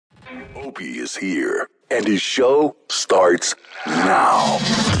Opie is here, and his show starts now.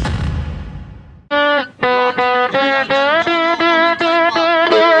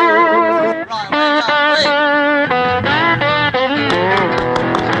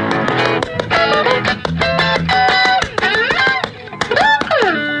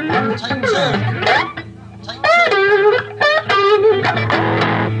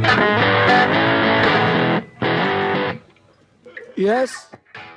 Yes?